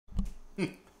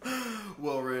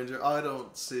Well, Ranger, I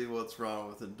don't see what's wrong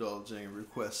with indulging a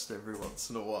request every once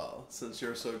in a while, since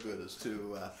you're so good as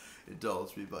to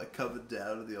indulge me by coming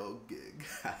down to the old gig.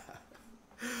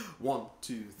 1,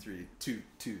 2, 3, 2,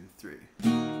 2, 3.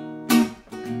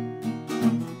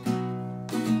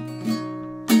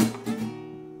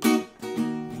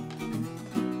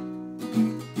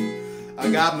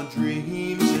 I got my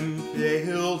dreams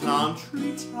impaled on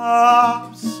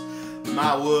treetops,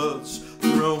 my words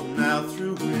thrown out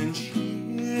through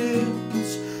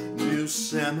windshields. New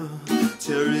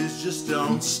cemeteries just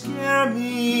don't scare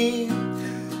me.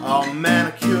 All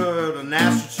manicured and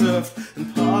astroturfed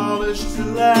and polished to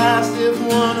last. If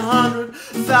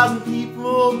 100,000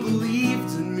 people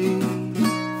believed in me,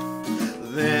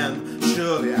 then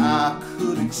surely I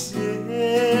could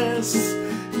exist.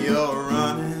 You're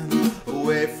running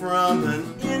away from an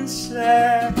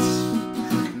insect,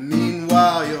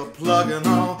 meanwhile you're plugging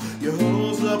all your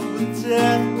holes up with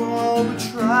death. While we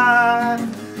try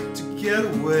to get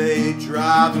away,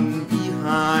 driving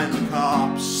behind the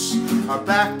cops. Our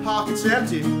back pockets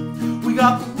empty, we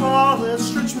got the wallet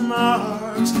stretch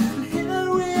marks, and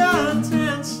here we are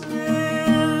dancing,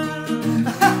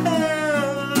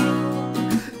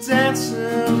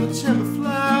 dancing the timber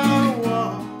flower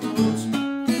waltz,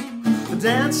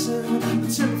 dancing the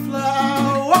timber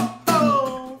flower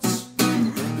waltz,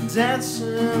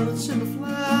 dancing the timber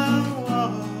flower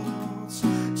waltz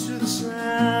to the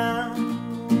sound.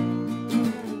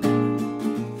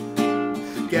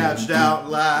 Gouged out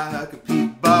like a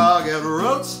peat bog at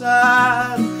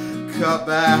roadside, cut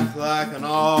back like an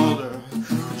alder,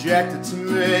 projected to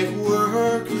make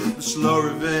work. The slow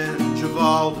revenge of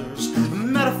alders, a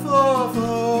metaphor for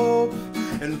hope.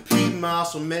 And peat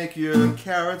moss will make your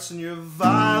carrots and your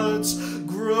violets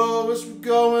grow as we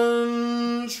go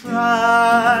and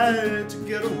try to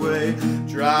get away,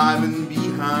 driving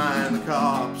behind the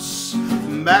cops.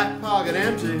 Back pocket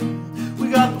empty,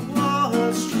 we got the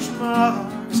wallet stretch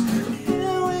marks, and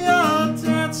here we are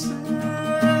dancing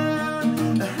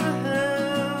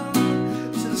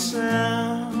to the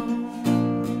sound.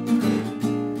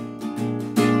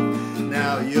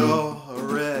 Now you're a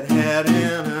redhead in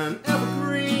an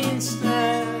evergreen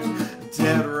stand,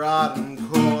 dead, rotten,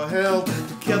 core held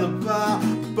together by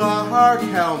bark.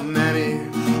 How many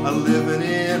are living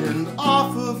in and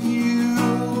off of you?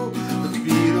 The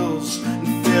Beatles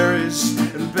and fairies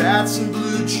and bats and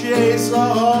blue jays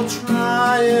all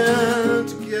trying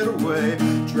to get away,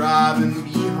 driving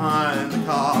behind the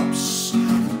cops.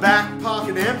 Back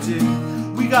pocket empty,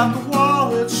 we got the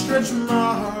wallet stretch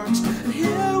marks, and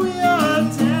here we are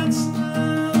dancing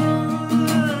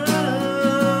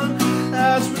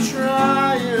as we're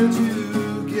trying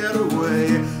to get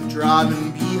away,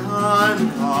 driving behind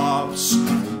the cops.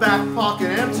 Back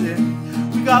pocket empty,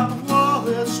 we got the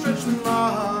wallet stretch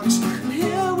marks, and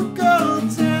here we go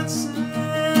dancing,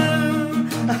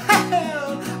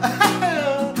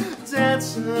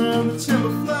 dancing the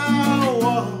timber flower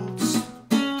waltz,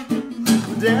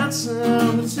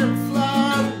 dancing the timber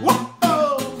flower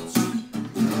waltz,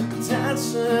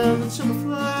 dancing the timber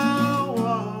flower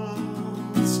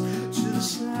waltz to the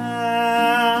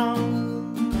sound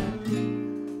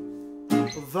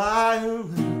of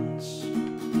violence.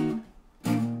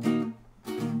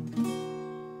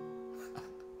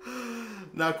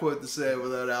 Not quite the same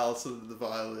without Allison and the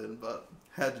violin, but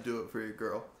had to do it for your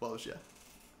girl. Loves ya.